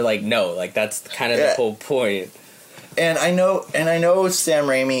film. They're like, no, like, that's kind of the whole point. And I know Sam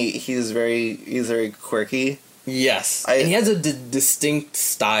Raimi, he's very quirky. Yes, and he has a distinct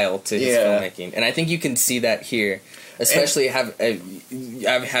style to his filmmaking, and I think you can see that here, especially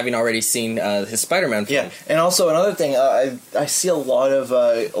having already seen his Spider-Man film. Yeah, and also another thing, I see a lot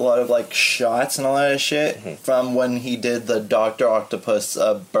of like shots and a lot of shit from when he did the Dr. Octopus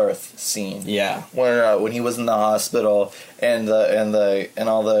birth scene. Yeah, where when he was in the hospital and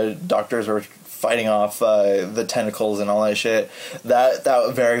all the doctors were fighting off the tentacles and all that shit. That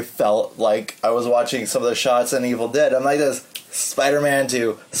very felt like I was watching some of the shots in Evil Dead. I'm like this, Spider-Man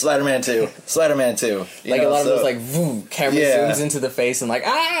 2, Spider-Man 2, Spider-Man 2. Like, a lot of those, like, camera zooms into the face and like,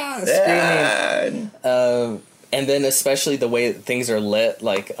 screaming. And then especially the way things are lit,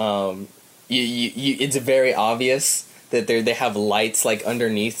 like, it's very obvious that they have lights, like,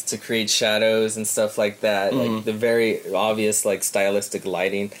 underneath to create shadows and stuff like that. Like, the very obvious, like, stylistic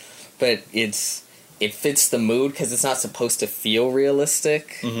lighting. But it fits the mood because it's not supposed to feel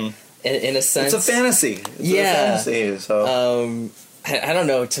realistic in a sense. It's a fantasy. So I don't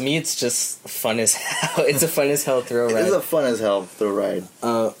know. To me, it's just fun as hell. It's a fun as hell thrill ride. It is a fun as hell thrill ride.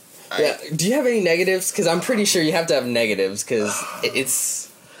 Do you have any negatives? Because I'm pretty sure you have to have negatives because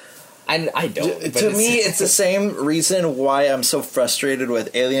it's. I don't. To me, it's the same reason why I'm so frustrated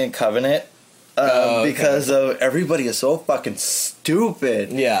with Alien Covenant. Because of everybody is so fucking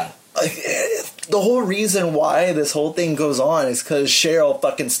stupid. Yeah. The whole reason why this whole thing goes on is because Cheryl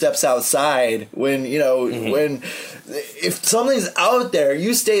fucking steps outside when, when if something's out there,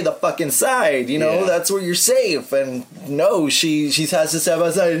 you stay the fucking side, that's where you're safe. And no, she has to step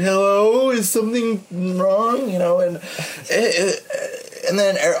outside. Hello, is something wrong? And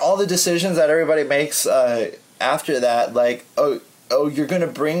then all the decisions that everybody makes after that, like, oh, you're gonna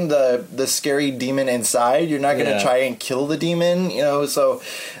bring the scary demon inside. You're not gonna try and kill the demon, So,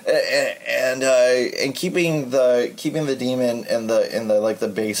 and keeping the demon in the like the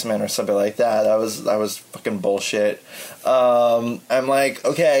basement or something like that. That was fucking bullshit. I'm like,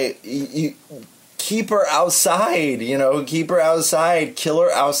 okay, you keep her outside. Keep her outside. Kill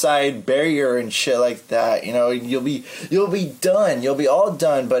her outside. Bury her and shit like that. You'll be done. You'll be all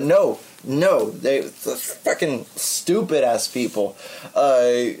done. But no. They're fucking stupid ass people.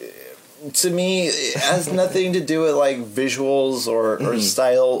 To me, it has nothing to do with like visuals or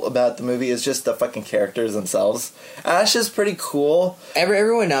style about the movie. It's just the fucking characters themselves. Ash is pretty cool.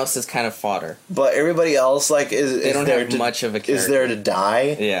 Everyone else is kind of fodder, but everybody else they don't have much of a character. Is there to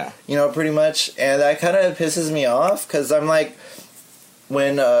die? Yeah, pretty much, and that kind of pisses me off because I'm like,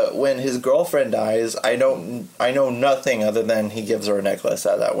 when his girlfriend dies, I know nothing other than he gives her a necklace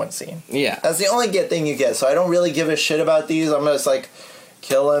out of that one scene. Yeah, that's the only thing you get. So I don't really give a shit about these. I'm just like,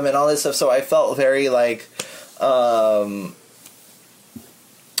 kill him and all this stuff. So I felt very like, I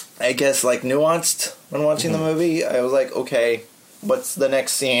guess like nuanced when watching the movie. I was like, okay, what's the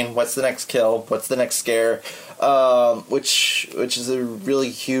next scene? What's the next kill? What's the next scare? Which is a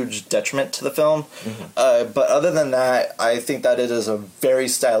really huge detriment to the film. But other than that, I think that it is a very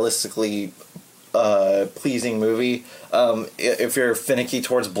stylistically pleasing movie. If you're finicky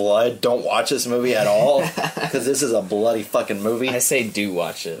towards blood, don't watch this movie at all, because this is a bloody fucking movie. I say do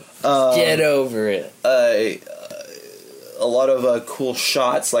watch it. Get over it. A lot of cool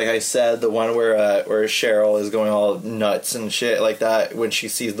shots, like I said, the one where Cheryl is going all nuts and shit like that when she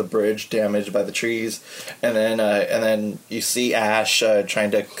sees the bridge damaged by the trees, and then you see Ash trying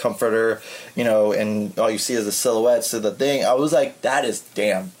to comfort her, and all you see is the silhouettes of the thing. I was like, that is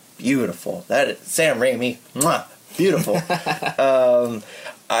damn beautiful. That is Sam Raimi, mwah, beautiful.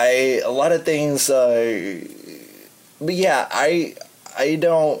 A lot of things, but yeah, I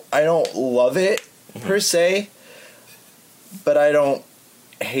don't love it per se. But I don't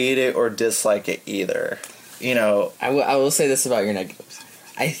hate it or dislike it either. I will say this about your negatives.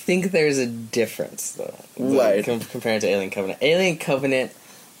 I think there's a difference, though. Right. Compared to Alien Covenant. Alien Covenant,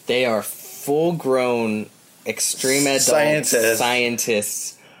 they are full-grown, extreme adult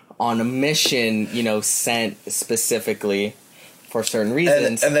scientists on a mission, sent specifically for certain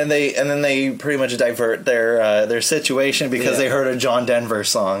reasons. And then they pretty much divert their situation because they heard a John Denver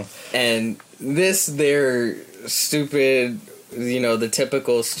song. And they're stupid, the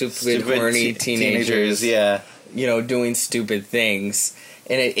typical stupid horny teenagers, doing stupid things,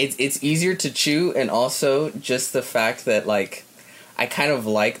 and it's easier to chew, and also just the fact that, like, I kind of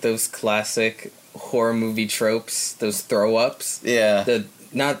like those classic horror movie tropes, those throw ups, the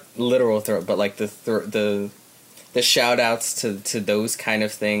not literal throw, but like the shout outs to those kind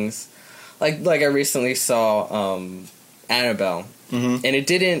of things, like I recently saw Annabelle, and it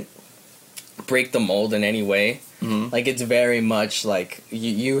didn't break the mold in any way. Like, it's very much like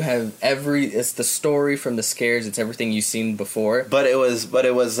you have it's the story from the scares, it's everything you've seen before, but it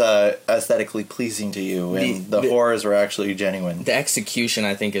was aesthetically pleasing to you, and the horrors were actually genuine. The execution,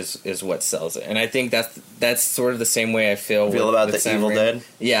 I think, is what sells it, and I think that's sort of the same way I feel about with the Evil Dead.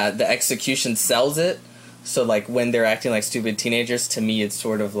 Yeah, the execution sells it. So, like, when they're acting like stupid teenagers, to me, it's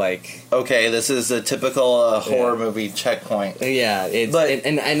sort of like... Okay, this is a typical horror movie checkpoint. Yeah,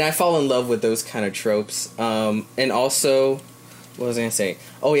 and I fall in love with those kind of tropes. And also, what was I going to say?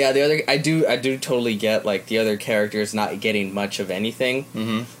 Oh, yeah, I do totally get, like, the other characters not getting much of anything.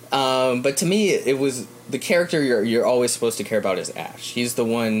 But to me, it was... The character you're always supposed to care about is Ash. He's the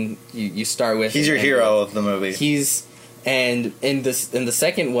one you start with. He's your hero of the movie. And in the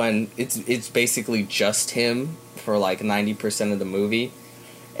second one, it's basically just him for like 90% of the movie,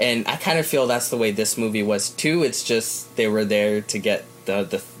 and I kind of feel that's the way this movie was too. It's just they were there to get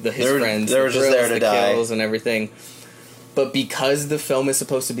his friends, they were just there to die, kills and everything. But because the film is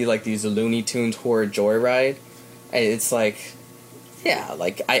supposed to be like these Looney Tunes horror joyride, it's like, yeah,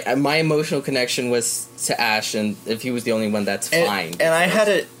 like my emotional connection was to Ash, and if he was the only one, that's fine. And I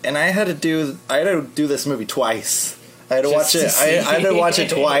had to do this movie twice. I had to watch it. I had to watch it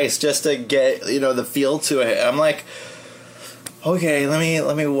twice just to get the feel to it. I'm like, okay,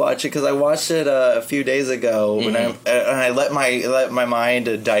 let me watch it, because I watched it a few days ago when I let my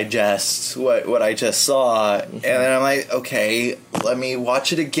mind digest what I just saw, and then I'm like, okay, let me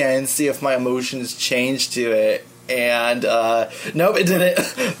watch it again, see if my emotions changed to it. And nope, it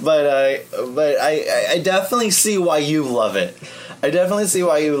didn't. But I definitely see why you love it.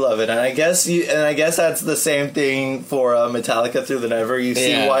 And I guess that's the same thing for Metallica Through the Never. You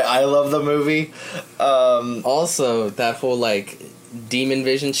see why I love the movie. Also, that whole like demon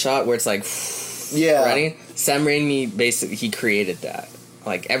vision shot where it's like running. Sam Raimi basically he created that.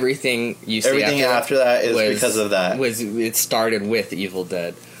 Like everything you see everything after that is because of that. It started with Evil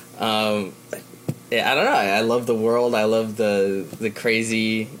Dead. I don't know. I love the world. I love the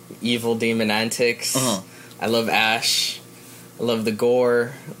crazy evil demon antics. I love Ash. I love the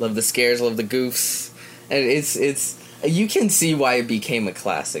gore, love the scares, love the goofs, and it's you can see why it became a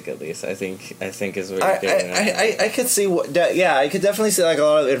classic. At least I think is what you're getting at. I could see I could definitely see like a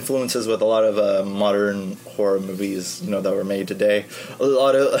lot of influences with a lot of modern horror movies that were made today. A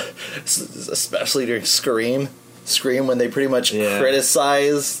lot of, especially during Scream when they pretty much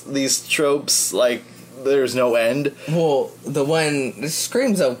criticize these tropes like there's no end. Well, the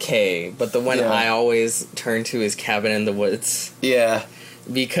Scream's okay, but the one I always turn to is Cabin in the Woods. Yeah.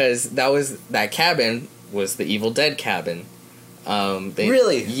 Because that cabin was the Evil Dead cabin.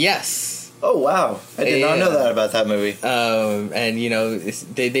 Really? Yes. Oh, wow. I did not know that about that movie. And,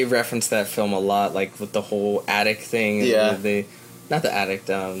 they reference that film a lot, like with the whole attic thing. Yeah. Not the attic,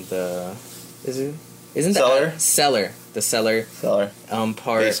 isn't Cellar? Cellar. The cellar.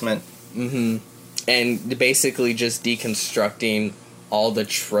 Part. Basement. Mm-hmm. And basically just deconstructing all the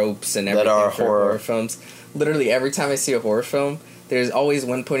tropes and everything that are for horror films. Literally every time I see a horror film, there's always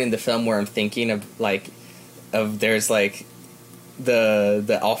one point in the film where I'm thinking of there's like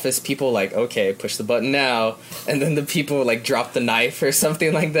the office people like, okay, push the button now, and then the people like drop the knife or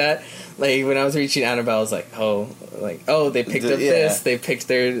something like that. Like when I was reaching Annabelle, I was like, they picked up this, they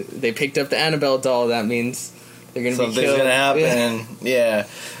picked up the Annabelle doll. That means they're gonna be killed. Something's gonna happen. Yeah.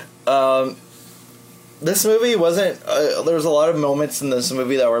 This movie wasn't. There was a lot of moments in this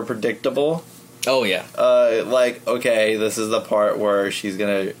movie that were predictable. Oh yeah. Like, okay, this is the part where she's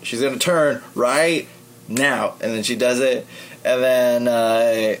gonna turn right now, and then she does it, and then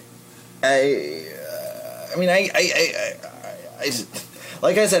I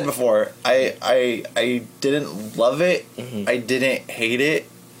like I said before, I didn't love it. Mm-hmm. I didn't hate it.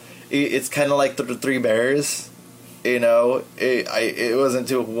 It's kind of like the Three Bears. You know, it wasn't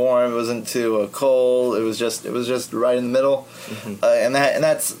too warm, it wasn't too cold. It was just right in the middle, mm-hmm. And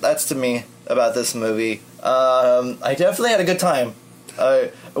that's to me about this movie. I definitely had a good time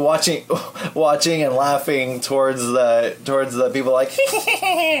watching and laughing towards the people like.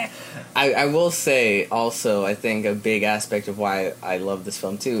 I will say also, I think a big aspect of why I love this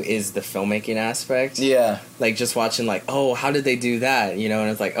film too is the filmmaking aspect. Yeah, like just watching like, oh, how did they do that? You know, and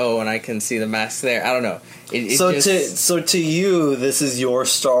it's like, oh, and I can see the mask there. I don't know. So to you, this is your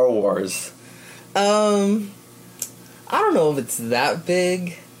Star Wars. I don't know if it's that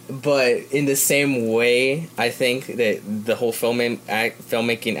big, but in the same way, I think that the whole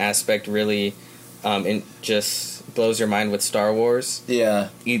filmmaking aspect really just blows your mind with Star Wars. Yeah.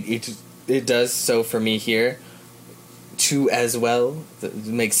 It does so for me here too as well. It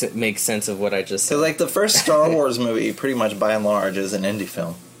makes sense of what I just said. So like the first Star Wars movie pretty much by and large is an indie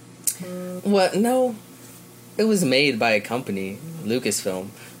film. What? No. It was made by a company, Lucasfilm,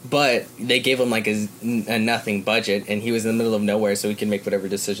 but they gave him like a nothing budget, and he was in the middle of nowhere, so he could make whatever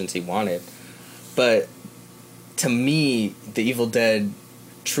decisions he wanted. But to me, The Evil Dead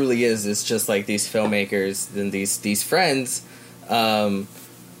truly is just like these filmmakers and these friends from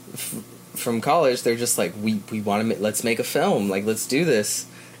college. They're just like, we want to let's make a film, like let's do this,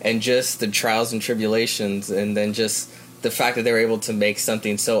 and just the trials and tribulations, and then just the fact that they were able to make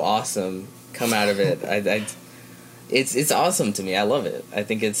something so awesome come out of it. It's awesome to me. I love it. I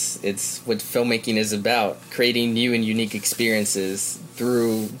think it's what filmmaking is about, creating new and unique experiences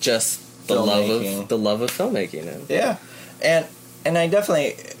through just the love of filmmaking. Yeah, and I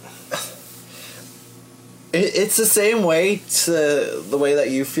definitely. It's the same way to the way that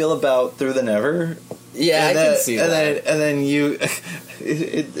you feel about Through the Never. Yeah, I can see that. And then you,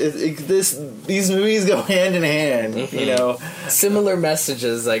 these movies go hand in hand. Mm-hmm. You know, similar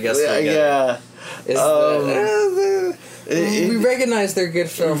messages, I guess. Yeah. We recognize they're good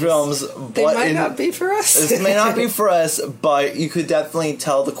films. They might not be for us. It may not be for us, but you could definitely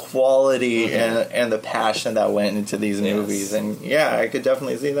tell the quality mm-hmm. and the passion that went into these movies. And yeah, I could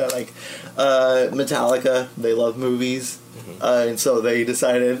definitely see that. Like Metallica, they love movies. Mm-hmm. And so they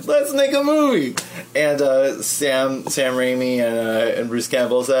decided, let's make a movie. And Sam Raimi and Bruce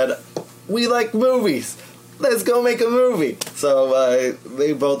Campbell said, we like movies. Let's go make a movie. So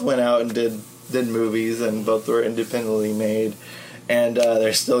they both went out and did movies, and both were independently made. And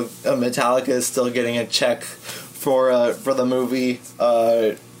they're still Metallica is still getting a check for the movie.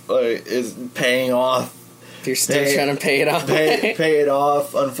 Is paying off. You're still trying to pay it off. Pay it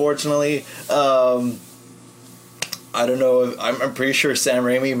off. Unfortunately, I don't know. I'm pretty sure Sam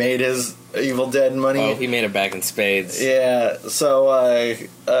Raimi made his Evil Dead money. Oh, he made it back in spades. Yeah. So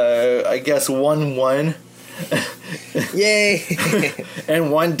I guess one won. Yay!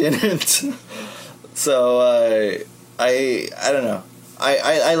 And one didn't. So I don't know.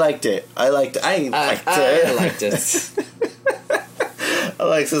 I liked it. I liked it. I liked it.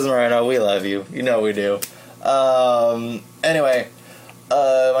 Alexis Moreno, we love you. You know we do. Anyway,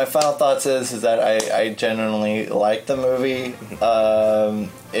 my final thoughts is that I genuinely like the movie. I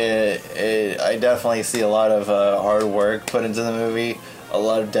definitely see a lot of hard work put into the movie, a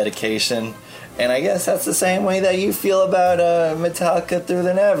lot of dedication. And I guess that's the same way that you feel about Metallica Through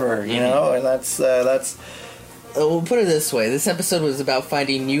the Never, you know? And that's... We'll put it this way. This episode was about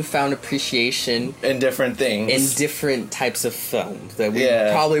finding newfound appreciation... in different things. In different types of films that we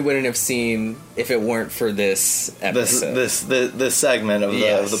probably wouldn't have seen if it weren't for this episode. This segment of the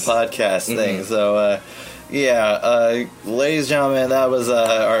podcast thing. So, ladies and gentlemen, that was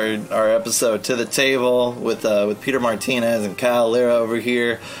our episode To the Table with Peter Martinez and Kyle Lira over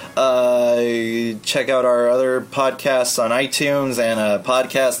here. Check out our other podcasts on iTunes and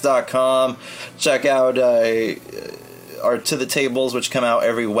podcast.com. Check out our To the Tables, which come out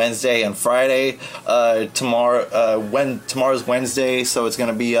every Wednesday and Friday. Tomorrow's Wednesday, so it's going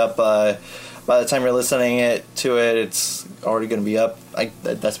to be up by the time you're listening to it, it's already going to be up.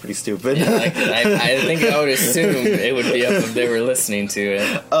 That's pretty stupid. Yeah, I think I would assume it would be up if they were listening to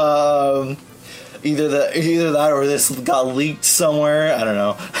it. Either that or this got leaked somewhere. I don't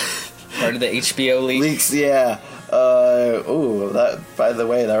know. Or the HBO leaks, yeah. That, by the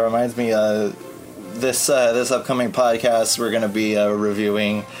way, that reminds me. This upcoming podcast, we're going to be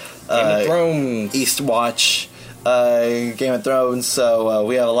reviewing Game of Thrones, Eastwatch, Game of Thrones. So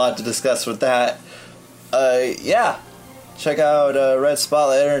we have a lot to discuss with that. Yeah, check out Red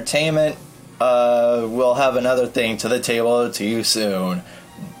Spotlight Entertainment. We'll have another thing to the table to you soon.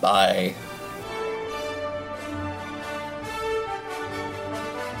 Bye.